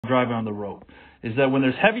driving on the road. Is that when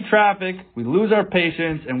there's heavy traffic, we lose our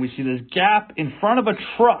patience and we see this gap in front of a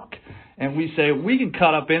truck and we say we can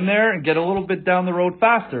cut up in there and get a little bit down the road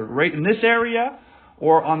faster, right in this area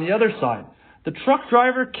or on the other side. The truck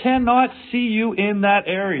driver cannot see you in that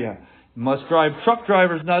area. It must drive truck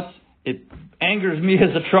drivers nuts. It angers me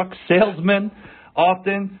as a truck salesman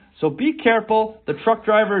often. So be careful. The truck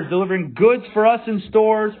driver is delivering goods for us in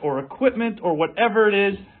stores or equipment or whatever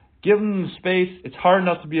it is. Give them the space. It's hard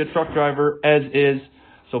enough to be a truck driver as is.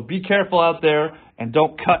 So be careful out there and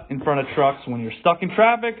don't cut in front of trucks when you're stuck in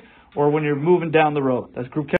traffic or when you're moving down the road. That's Group K.